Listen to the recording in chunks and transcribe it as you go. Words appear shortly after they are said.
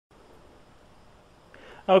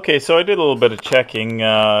Okay, so I did a little bit of checking,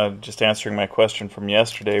 just answering my question from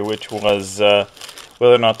yesterday, which was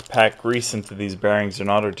whether or not to pack grease into these bearings or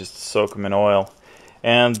not, or just soak them in oil.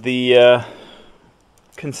 And the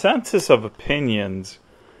consensus of opinions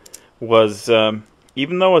was,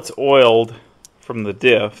 even though it's oiled from the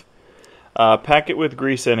diff, pack it with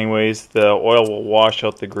grease anyways, the oil will wash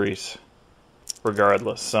out the grease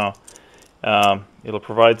regardless. So it'll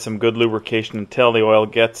provide some good lubrication until the oil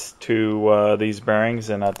gets to these bearings,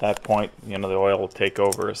 and at that point, the oil will take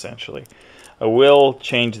over essentially. I will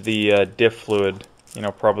change the diff fluid,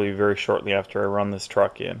 probably very shortly after I run this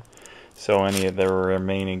truck in. So any of the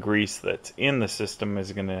remaining grease that's in the system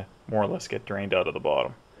is going to more or less get drained out of the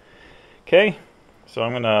bottom. Okay, so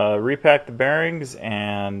I'm going to repack the bearings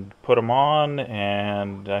and put them on,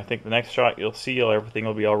 and I think the next shot you'll see everything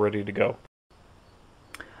will be all ready to go.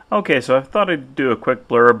 Okay, so I thought I'd do a quick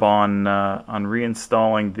blurb on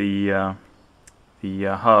reinstalling the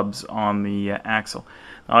hubs on the axle.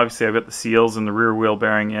 Now, obviously, I've got the seals and the rear wheel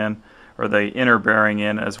bearing in, or the inner bearing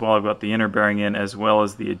in, as well. I've got the inner bearing in, as well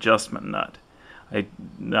as the adjustment nut.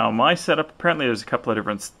 Now, my setup, apparently there's a couple of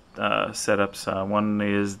different setups. One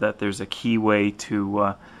is that there's a keyway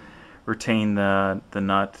to retain the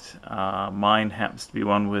nut. Mine happens to be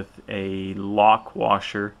one with a lock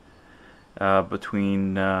washer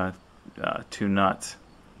between two nuts.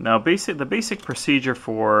 Now, the basic procedure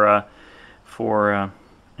for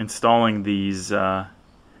installing these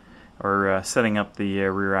or setting up the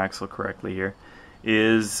rear axle correctly here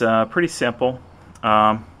is pretty simple.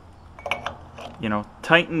 Tighten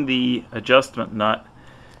the adjustment nut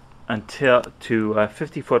until to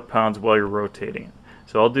 50 foot-pounds while you're rotating it.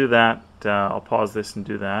 So I'll do that. I'll pause this and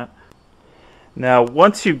do that. Now,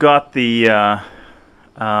 once you've got the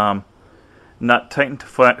nut tightened to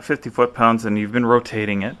 50 foot-pounds and you've been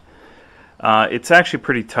rotating it, it's actually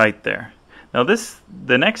pretty tight there. Now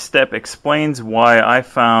the next step explains why I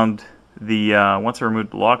found the, once I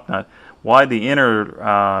removed the lock nut, why the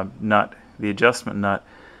inner nut, the adjustment nut,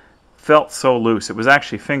 felt so loose. It was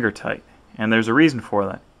actually finger tight, and there's a reason for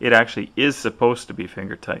that. It actually is supposed to be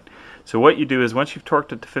finger tight. So what you do is, once you've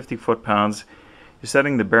torqued it to 50 foot-pounds, you're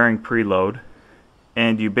setting the bearing preload,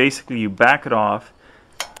 and you back it off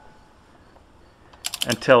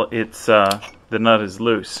until it's the nut is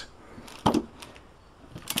loose,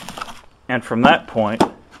 and from that point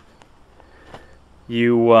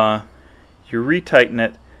you retighten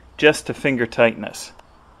it just to finger tightness,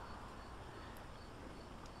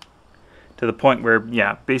 to the point where,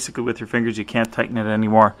 yeah, basically with your fingers you can't tighten it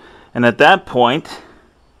anymore. And at that point,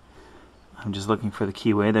 I'm just looking for the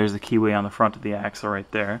keyway. There's the keyway on the front of the axle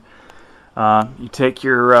right there. You take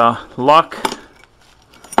your lock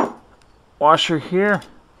washer here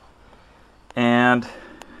and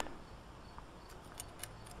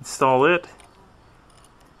install it,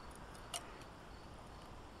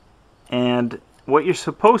 and what you're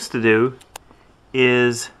supposed to do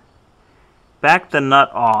is back the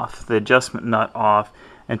nut off, the adjustment nut off,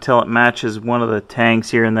 until it matches one of the tangs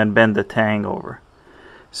here, and then bend the tang over.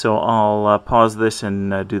 So I'll pause this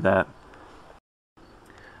and do that.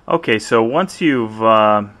 Okay, so once you've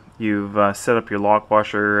set up your lock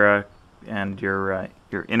washer and your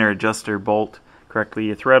inner adjuster bolt correctly,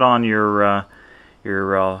 you thread on your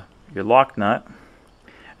lock nut,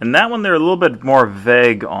 and that one they're a little bit more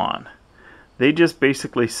vague on. They just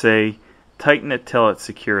basically say tighten it till it's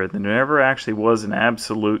secure. There never actually was an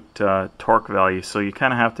absolute torque value, so you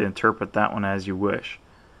kind of have to interpret that one as you wish.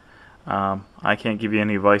 I can't give you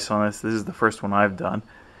any advice on this. This is the first one I've done.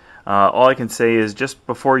 All I can say is, just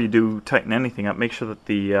before you do tighten anything up, make sure that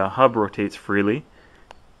the hub rotates freely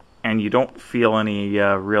and you don't feel any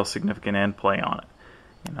real significant end play on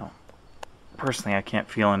it. Personally, I can't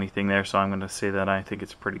feel anything there, so I'm going to say that I think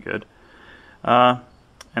it's pretty good. And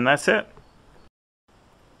that's it.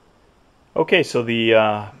 Okay, so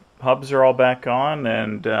the hubs are all back on,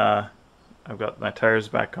 and I've got my tires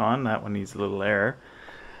back on. That one needs a little air.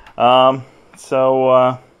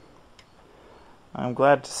 So I'm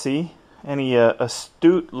glad to see. Any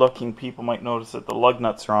astute-looking people might notice that the lug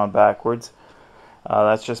nuts are on backwards.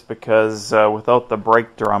 That's just because without the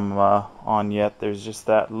brake drum on yet, there's just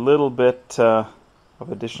that little bit of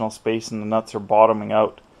additional space, and the nuts are bottoming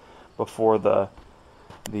out before the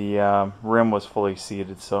rim was fully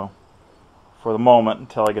seated. So for the moment,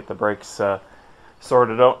 until I get the brakes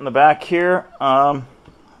sorted out in the back here,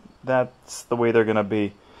 that's the way they're going to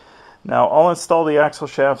be. Now I'll install the axle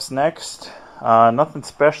shafts next. Nothing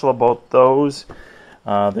special about those.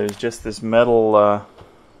 There's just this metal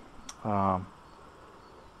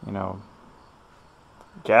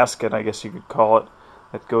gasket, I guess you could call it,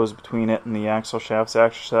 that goes between it and the axle shafts.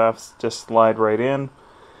 Axle shafts just slide right in.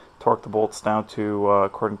 torque the bolts down to,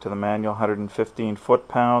 according to the manual, 115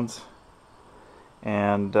 foot-pounds,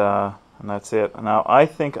 and that's it. Now I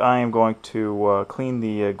think I am going to clean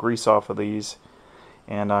the grease off of these,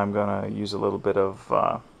 and I'm going to use a little bit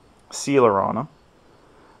of sealer on them.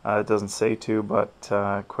 It doesn't say to, but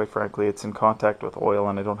quite frankly it's in contact with oil,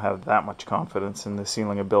 and I don't have that much confidence in the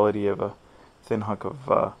sealing ability of a thin hunk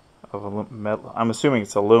of metal. I'm assuming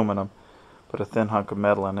it's aluminum, but a thin hunk of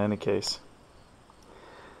metal in any case.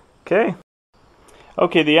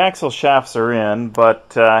 Okay, the axle shafts are in,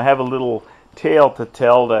 but I have a little tale to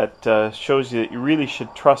tell that shows you that you really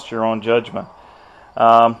should trust your own judgment.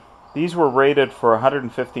 These were rated for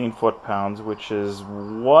 115 foot-pounds, which is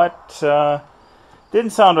what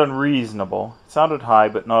didn't sound unreasonable. It sounded high,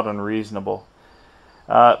 but not unreasonable.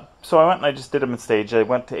 So I went and I just did them in stages. I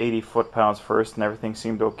went to 80 foot-pounds first, and everything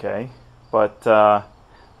seemed okay. But that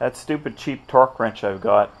stupid cheap torque wrench I've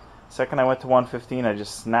got, second I went to 115, I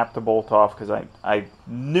just snapped the bolt off because I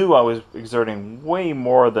knew I was exerting way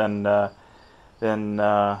more than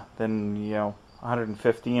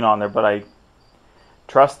 115 on there, but I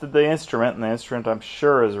trusted the instrument, and the instrument I'm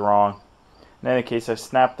sure is wrong. In any case, I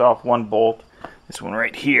snapped off one bolt, this one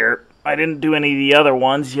right here. I didn't do any of the other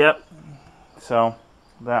ones yet, so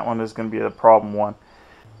that one is going to be the problem one.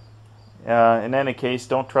 In any case,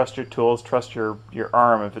 don't trust your tools, trust your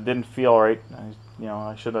arm. If it didn't feel right,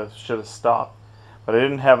 I should have stopped. But I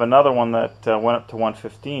didn't have another one that went up to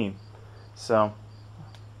 115. So,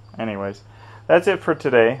 anyways, that's it for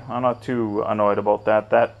today. I'm not too annoyed about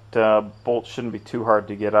that. That bolt shouldn't be too hard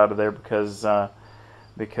to get out of there because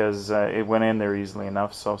it went in there easily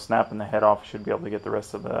enough. So snapping the head off, should be able to get the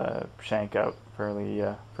rest of the shank out fairly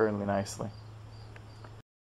nicely.